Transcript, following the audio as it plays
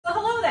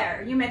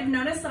hair. You might have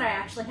noticed that I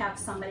actually have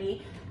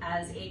somebody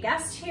as a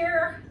guest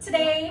here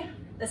today.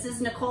 This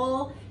is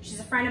Nicole. She's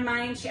a friend of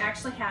mine. She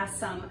actually has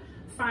some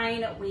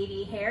fine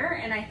wavy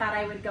hair, and I thought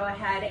I would go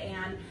ahead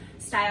and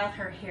style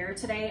her hair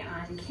today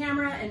on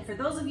camera. And for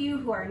those of you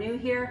who are new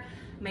here,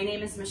 my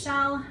name is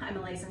Michelle. I'm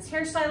a licensed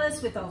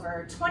hairstylist with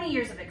over 20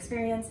 years of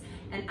experience,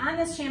 and on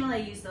this channel I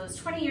use those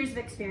 20 years of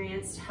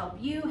experience to help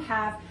you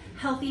have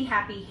healthy,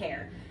 happy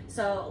hair.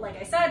 So like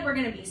I said, we're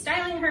gonna be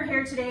styling her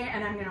hair today,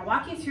 and I'm gonna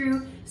walk you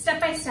through step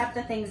by step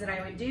the things that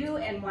I would do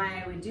and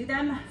why I would do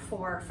them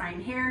for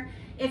fine hair.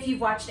 If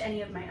you've watched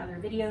any of my other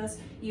videos,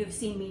 you've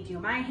seen me do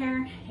my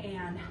hair,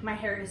 and my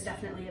hair is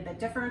definitely a bit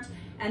different.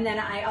 And then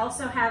I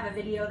also have a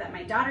video that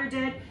my daughter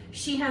did.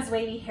 She has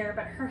wavy hair,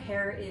 but her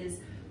hair is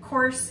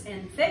coarse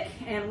and thick,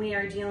 and we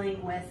are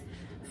dealing with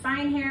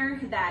fine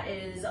hair that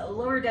is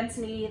lower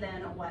density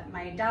than what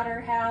my daughter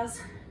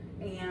has.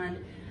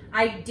 And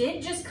I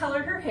did just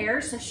color her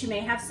hair, so she may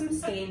have some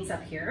stains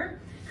up here,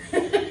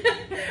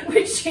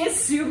 which she is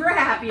super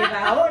happy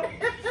about.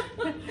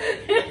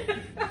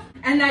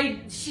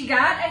 And she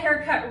got a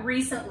haircut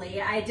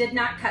recently. I did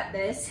not cut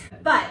this,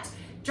 but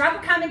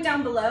drop a comment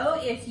down below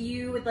if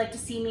you would like to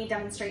see me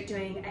demonstrate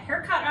doing a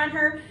haircut on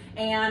her,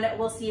 and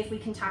we'll see if we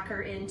can talk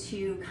her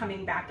into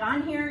coming back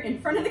on here in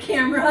front of the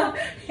camera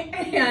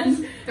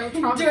and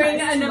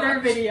doing another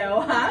video,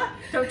 huh?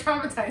 Don't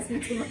traumatize me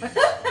too much.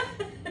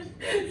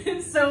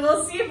 So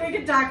we'll see if we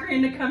can talk her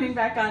into coming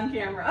back on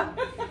camera.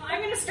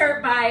 I'm gonna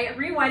start by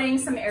rewetting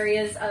some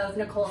areas of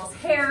Nicole's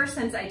hair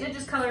since I did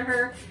just color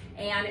her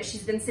and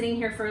she's been sitting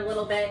here for a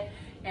little bit.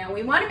 And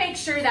we wanna make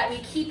sure that we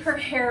keep her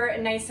hair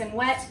nice and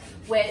wet,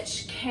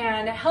 which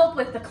can help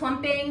with the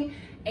clumping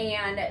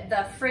and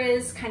the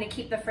frizz, kind of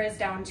keep the frizz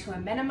down to a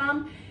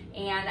minimum.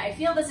 And I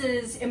feel this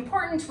is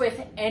important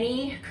with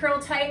any curl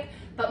type,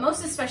 but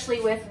most especially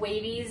with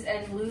wavies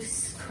and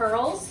loose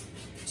curls,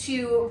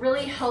 to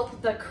really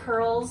help the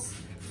curls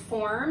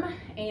form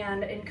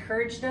and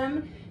encourage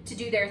them to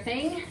do their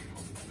thing.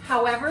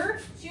 However,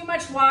 too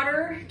much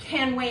water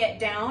can weigh it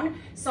down,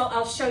 so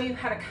I'll show you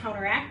how to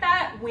counteract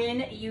that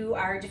when you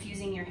are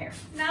diffusing your hair.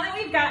 Now that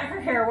we've got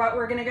her hair wet,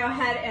 we're gonna go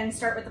ahead and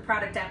start with the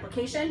product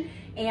application.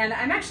 And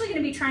I'm actually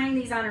gonna be trying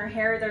these on her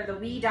hair. They're the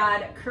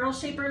Ouidad Curl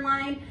Shaper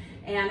line,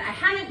 and I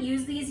haven't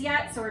used these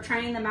yet, so we're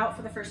trying them out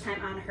for the first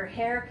time on her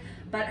hair.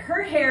 But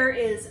her hair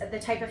is the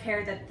type of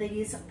hair that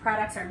these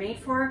products are made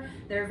for.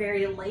 They're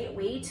very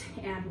lightweight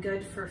and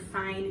good for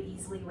fine,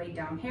 easily weighed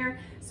down hair.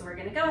 So we're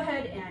gonna go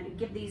ahead and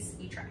give these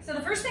a try. So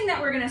the first thing that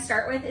we're gonna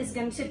start with is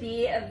going to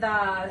be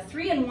the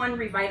 3-in-1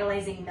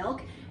 Revitalizing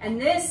Milk. And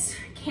this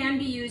can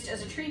be used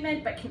as a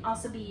treatment, but can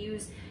also be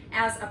used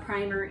as a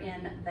primer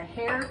in the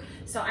hair.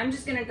 So I'm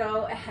just gonna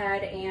go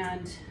ahead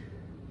and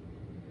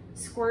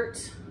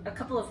squirt a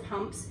couple of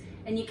pumps,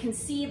 and you can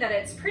see that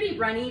it's pretty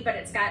runny, but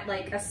it's got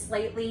like a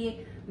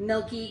slightly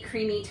milky,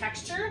 creamy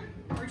texture.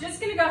 We're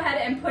just gonna go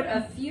ahead and put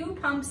a few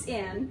pumps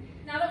in.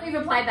 Now that we've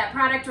applied that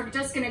product, we're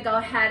just gonna go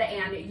ahead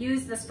and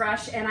use this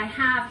brush, and I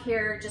have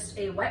here just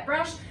a wet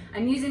brush.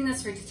 I'm using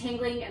this for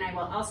detangling, and I will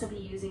also be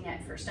using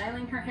it for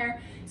styling her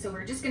hair. So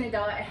we're just gonna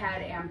go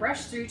ahead and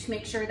brush through to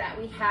make sure that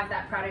we have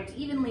that product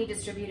evenly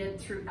distributed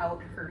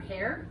throughout her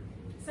hair.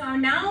 So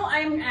now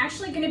I'm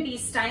actually gonna be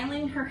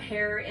styling her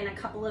hair in a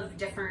couple of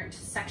different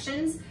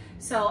sections.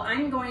 So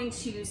I'm going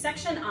to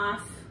section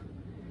off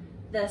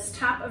this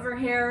top of her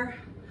hair.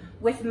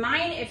 With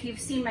mine, if you've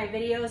seen my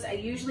videos, I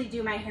usually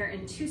do my hair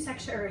in 3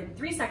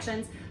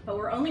 sections, but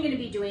we're only gonna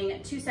be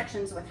doing 2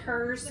 sections with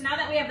hers. So now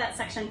that we have that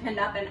section pinned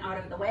up and out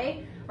of the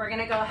way, we're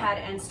gonna go ahead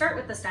and start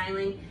with the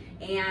styling.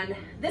 And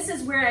this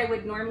is where I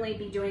would normally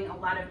be doing a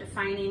lot of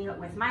defining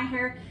with my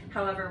hair.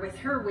 However, with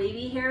her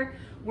wavy hair,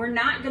 we're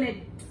not gonna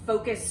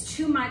focus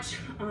too much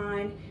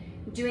on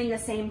doing the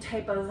same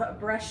type of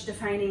brush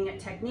defining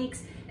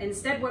techniques.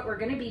 Instead, what we're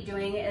gonna be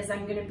doing is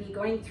I'm gonna be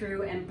going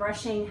through and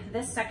brushing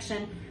this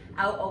section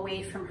out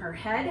away from her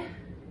head,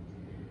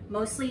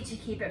 mostly to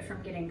keep it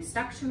from getting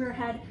stuck to her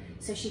head,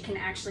 so she can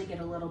actually get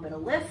a little bit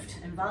of lift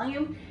and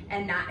volume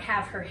and not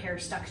have her hair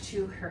stuck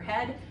to her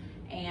head.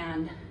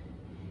 And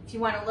if you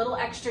want a little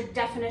extra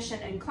definition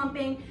and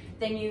clumping,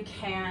 then you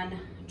can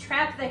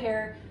trap the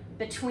hair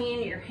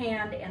between your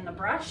hand and the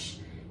brush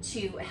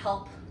to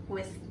help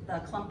with the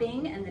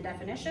clumping and the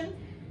definition.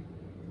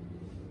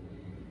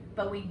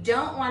 But we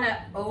don't want to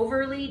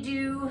overly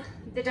do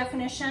the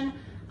definition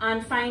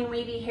on fine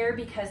wavy hair,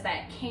 because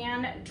that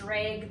can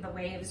drag the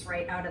waves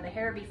right out of the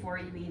hair before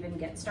you even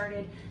get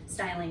started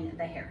styling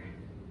the hair.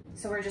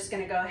 So we're just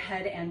going to go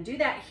ahead and do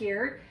that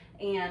here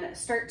and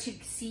start to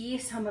see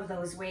some of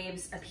those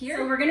waves appear.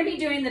 So we're going to be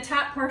doing the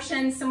top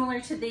portion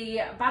similar to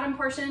the bottom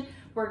portion.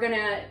 We're going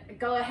to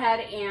go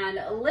ahead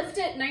and lift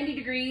it 90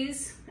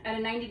 degrees at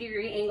a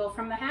 90-degree angle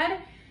from the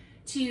head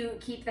to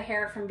keep the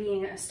hair from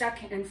being stuck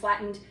and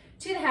flattened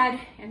to the head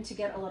and to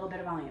get a little bit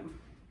of volume.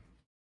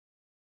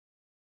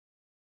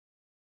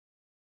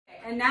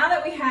 And now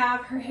that we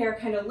have her hair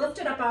kind of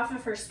lifted up off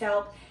of her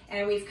scalp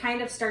and we've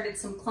kind of started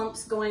some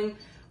clumps going,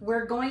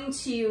 we're going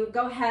to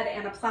go ahead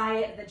and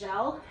apply the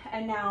gel.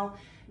 And now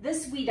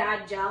this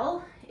Ouidad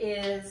gel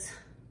is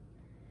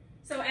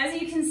So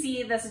as you can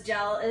see, this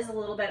gel is a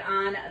little bit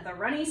on the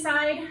runny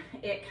side.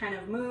 It kind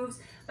of moves,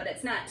 but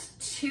it's not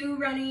too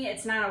runny.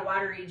 It's not a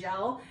watery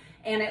gel.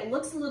 And it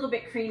looks a little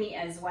bit creamy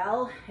as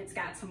well. It's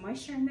got some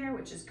moisture in there,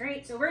 which is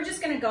great. So we're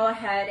just gonna go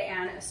ahead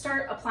and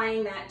start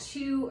applying that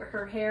to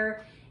her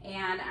hair.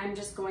 And I'm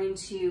just going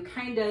to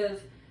kind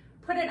of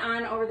put it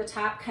on over the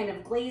top, kind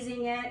of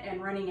glazing it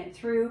and running it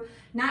through.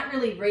 Not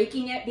really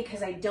raking it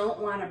because I don't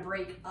wanna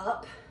break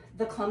up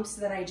the clumps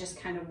that I just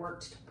kind of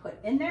worked to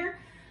put in there.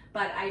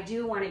 But I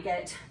do want to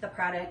get the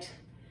product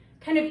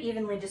kind of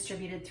evenly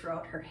distributed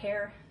throughout her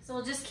hair. So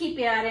we'll just keep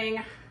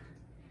adding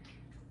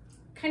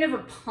kind of a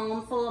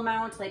palmful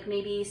amount, like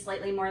maybe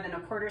slightly more than a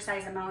quarter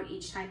size amount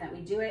each time that we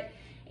do it.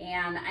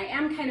 And I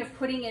am kind of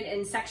putting it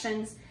in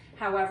sections.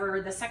 However,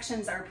 the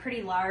sections are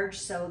pretty large.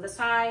 So the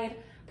side,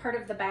 part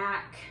of the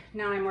back,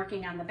 now I'm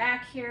working on the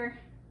back here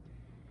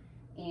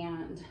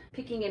and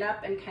picking it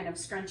up and kind of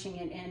scrunching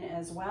it in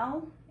as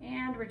well.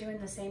 And we're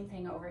doing the same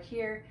thing over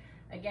here.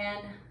 Again,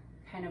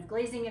 kind of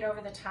glazing it over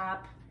the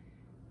top.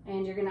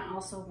 And you're gonna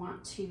also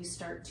want to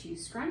start to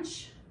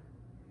scrunch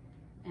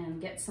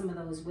and get some of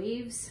those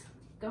waves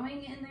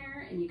going in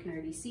there. And you can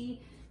already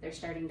see they're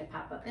starting to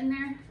pop up in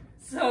there.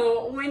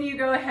 So when you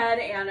go ahead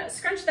and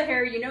scrunch the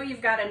hair, you know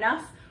you've got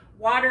enough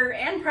water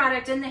and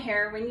product in the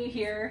hair when you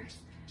hear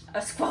a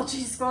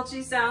squelchy,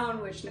 squelchy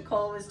sound, which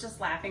Nicole was just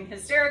laughing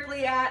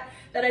hysterically at,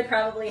 that I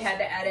probably had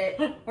to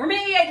edit, or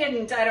maybe I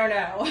didn't, I don't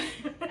know.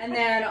 And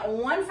then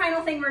one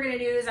final thing we're gonna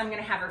do is I'm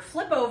gonna have her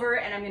flip over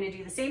and I'm gonna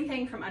do the same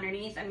thing from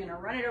underneath. I'm gonna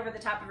run it over the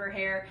top of her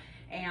hair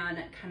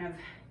and kind of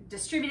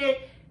distribute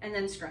it and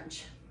then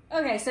scrunch.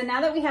 Okay, so now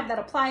that we have that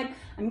applied,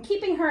 I'm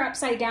keeping her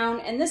upside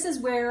down, and this is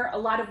where a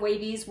lot of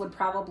wavies would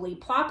probably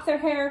plop their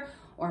hair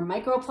or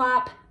micro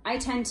plop. I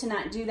tend to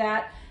not do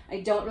that. I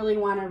don't really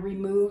want to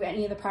remove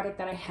any of the product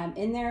that I have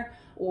in there,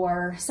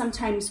 or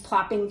sometimes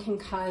plopping can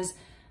cause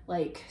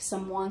like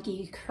some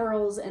wonky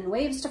curls and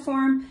waves to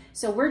form.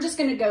 So we're just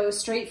going to go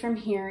straight from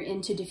here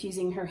into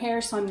diffusing her hair.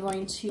 So I'm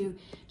going to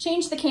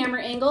change the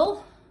camera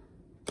angle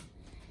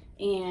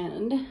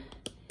and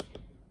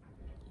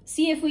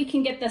see if we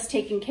can get this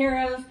taken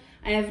care of.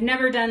 I have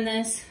never done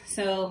this,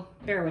 so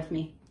bear with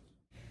me.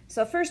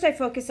 So first I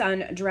focus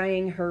on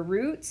drying her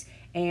roots,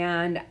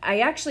 and I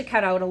actually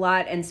cut out a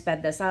lot and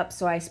sped this up,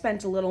 so I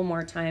spent a little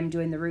more time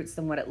doing the roots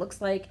than what it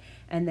looks like.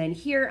 And then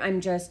here I'm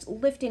just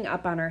lifting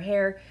up on her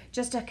hair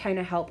just to kind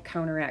of help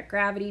counteract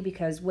gravity,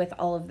 because with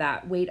all of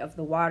that weight of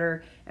the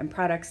water and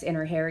products in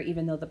her hair,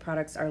 even though the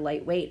products are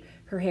lightweight,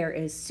 her hair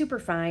is super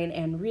fine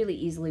and really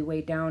easily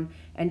weighed down.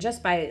 And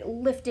just by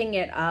lifting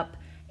it up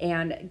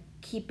and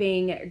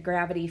keeping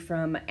gravity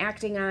from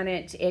acting on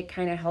it, it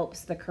kind of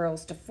helps the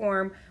curls to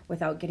form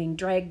without getting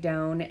dragged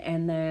down.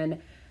 And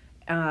then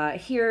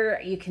here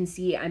you can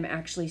see I'm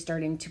actually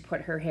starting to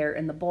put her hair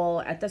in the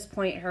bowl. At this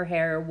point, her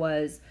hair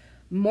was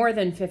more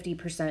than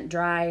 50%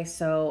 dry,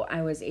 so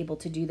I was able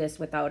to do this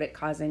without it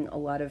causing a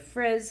lot of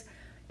frizz.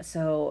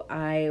 So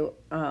I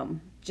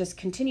just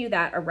continue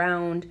that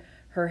around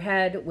her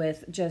head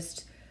with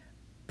just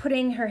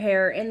putting her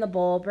hair in the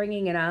bowl,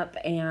 bringing it up,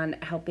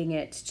 and helping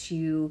it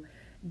to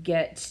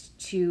get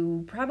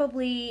to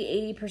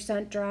probably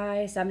 80%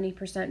 dry,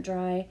 70%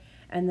 dry.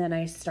 And then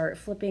I start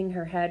flipping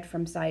her head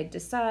from side to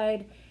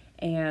side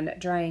and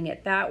drying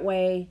it that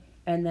way.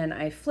 And then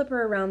I flip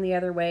her around the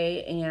other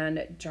way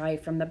and dry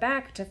from the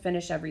back to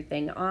finish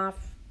everything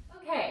off.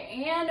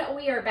 Okay, and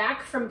we are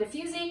back from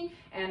diffusing,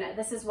 and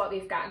this is what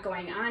we've got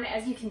going on.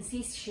 As you can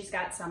see, she's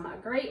got some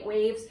great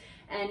waves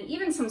and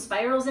even some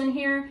spirals in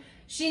here.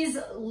 She's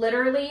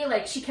literally,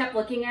 like, she kept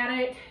looking at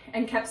it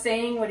and kept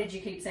saying, what did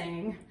you keep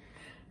saying?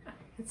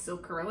 It's so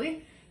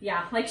curly.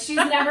 Yeah, like she's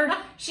never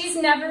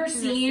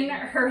seen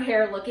her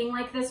hair looking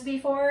like this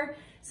before.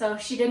 So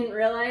she didn't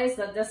realize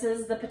that this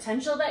is the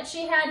potential that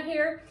she had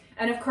here.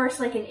 And of course,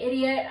 like an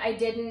idiot, I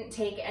didn't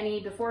take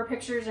any before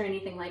pictures or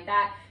anything like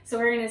that. So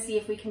we're gonna see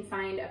if we can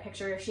find a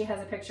picture. If she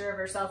has a picture of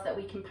herself that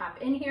we can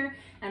pop in here,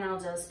 and I'll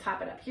just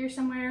pop it up here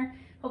somewhere,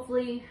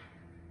 hopefully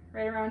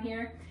right around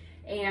here.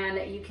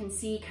 And you can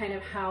see kind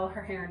of how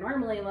her hair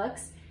normally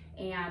looks.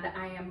 And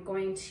I am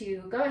going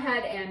to go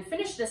ahead and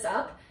finish this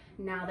up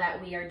now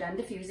that we are done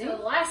diffusing. So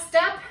the last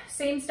step,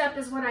 same step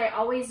as what I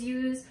always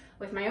use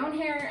with my own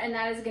hair, and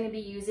that is going to be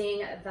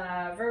using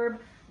the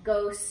Verb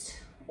Ghost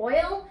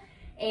oil.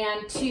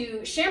 And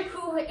to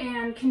shampoo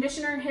and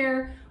condition her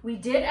hair, we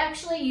did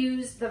actually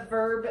use the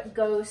Verb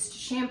Ghost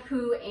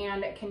shampoo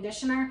and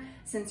conditioner.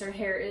 Since her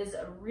hair is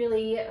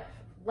really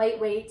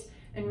lightweight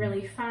and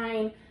really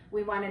fine,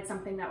 we wanted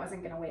something that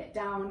wasn't going to weigh it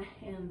down,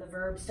 and the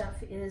Verb stuff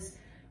is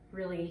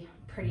really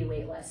pretty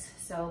weightless.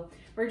 So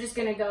we're just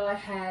gonna go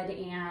ahead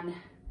and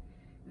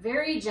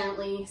very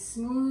gently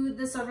smooth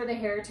this over the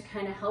hair to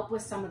kind of help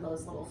with some of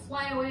those little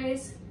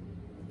flyaways.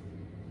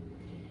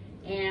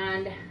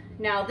 And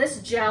now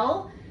this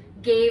gel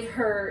gave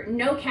her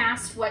no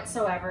cast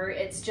whatsoever.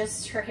 It's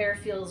just her hair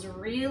feels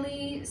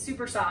really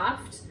super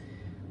soft.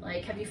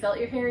 Like, have you felt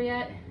your hair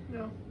yet?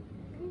 No.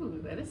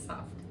 Ooh, that is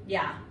soft.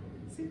 Yeah.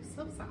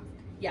 So soft.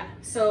 Yeah,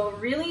 so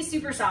really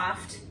super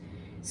soft.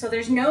 So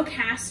there's no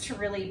cast to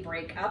really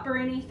break up or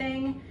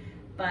anything,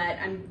 but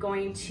I'm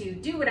going to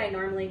do what I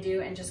normally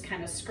do and just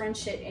kind of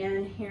scrunch it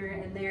in here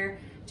and there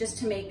just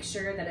to make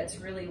sure that it's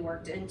really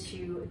worked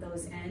into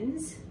those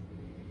ends.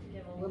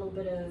 Give a little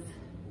bit of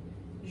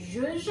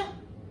zhuzh.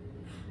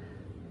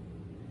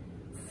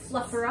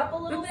 Fluff her up a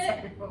little bit.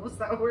 Sorry, what was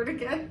that word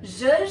again?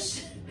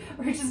 Zhuzh.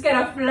 We're just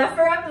gonna fluff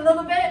her up a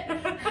little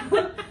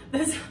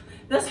bit.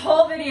 This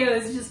whole video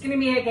is just gonna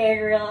be a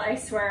gag reel, I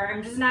swear.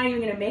 I'm just not even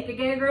gonna make a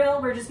gag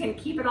reel. We're just gonna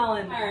keep it all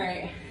in there. All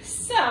right,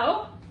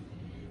 so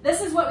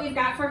this is what we've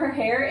got for her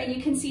hair, and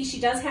you can see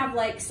she does have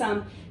like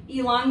some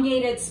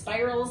elongated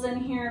spirals in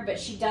here, but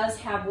she does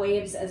have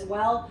waves as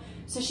well.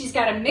 So she's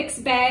got a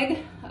mixed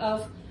bag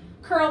of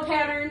curl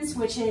patterns,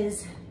 which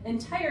is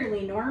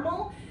entirely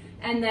normal.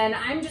 And then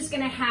I'm just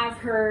gonna have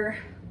her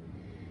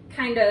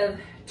kind of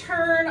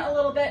turn a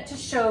little bit to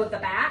show the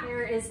back.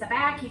 Here is the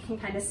back. You can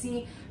kind of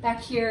see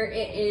back here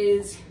it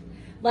is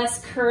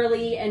less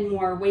curly and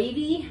more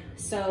wavy.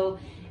 So,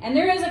 and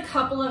there is a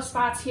couple of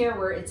spots here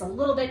where it's a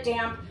little bit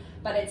damp,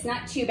 but it's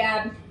not too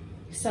bad.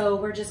 So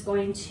we're just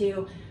going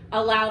to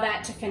allow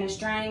that to finish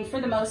drying. For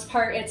the most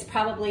part, it's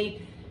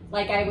probably,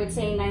 like I would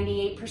say,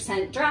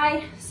 98%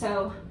 dry.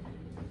 So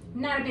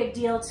not a big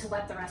deal to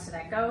let the rest of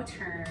that go.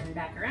 Turn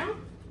back around.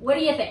 What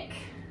do you think?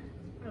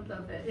 I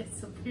love it.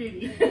 It's so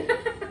pretty.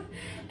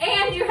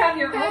 And you have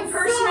your own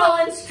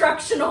personal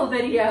instructional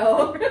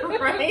video.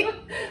 Right?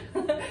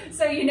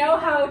 So you know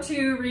how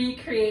to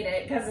recreate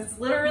it because it's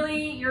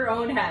literally your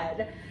own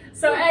head.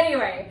 So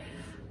anyway,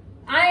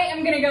 I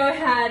am going to go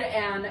ahead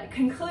and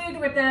conclude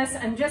with this.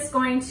 I'm just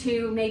going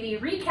to maybe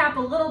recap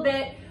a little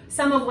bit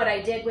some of what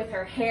I did with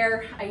her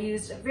hair. I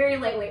used very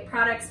lightweight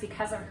products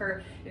because of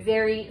her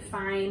very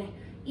fine,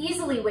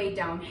 easily weighed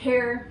down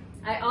hair.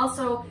 I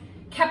also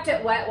kept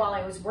it wet while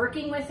I was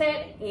working with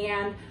it,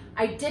 and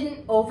I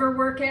didn't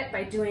overwork it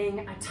by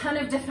doing a ton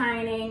of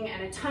defining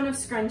and a ton of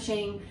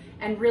scrunching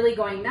and really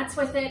going nuts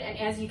with it. And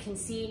as you can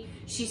see,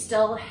 she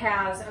still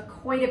has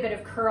quite a bit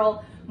of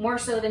curl, more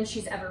so than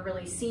she's ever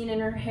really seen in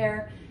her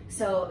hair.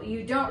 So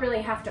you don't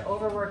really have to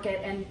overwork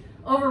it, and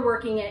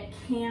overworking it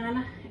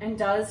can and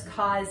does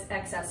cause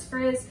excess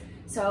frizz.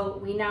 So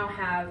we now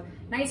have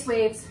nice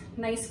waves,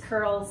 nice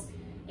curls,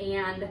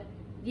 and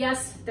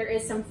yes, there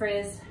is some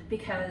frizz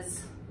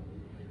because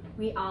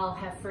we all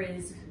have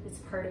frizz. It's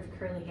part of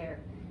curly hair.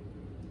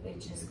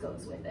 It just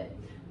goes with it,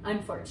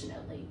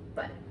 unfortunately.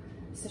 But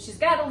so she's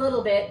got a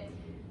little bit,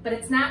 but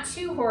it's not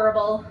too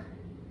horrible.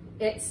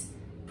 It's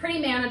pretty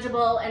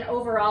manageable, and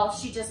overall,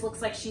 she just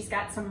looks like she's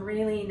got some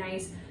really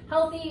nice,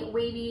 healthy,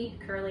 wavy,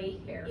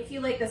 curly hair. If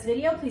you like this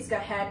video, please go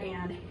ahead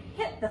and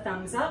hit the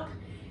thumbs up.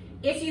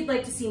 If you'd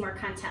like to see more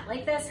content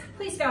like this,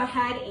 please go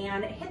ahead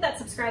and hit that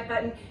subscribe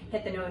button,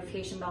 hit the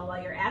notification bell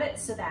while you're at it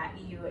so that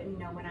you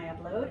know when I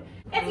upload.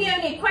 If you have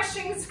any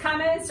questions,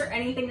 comments, or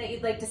anything that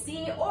you'd like to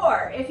see,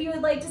 or if you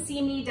would like to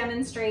see me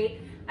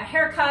demonstrate a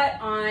haircut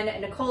on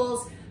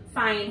Nicole's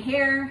fine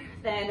hair,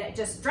 then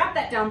just drop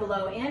that down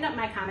below in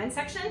my comment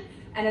section.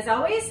 And as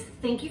always,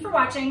 thank you for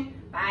watching.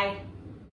 Bye.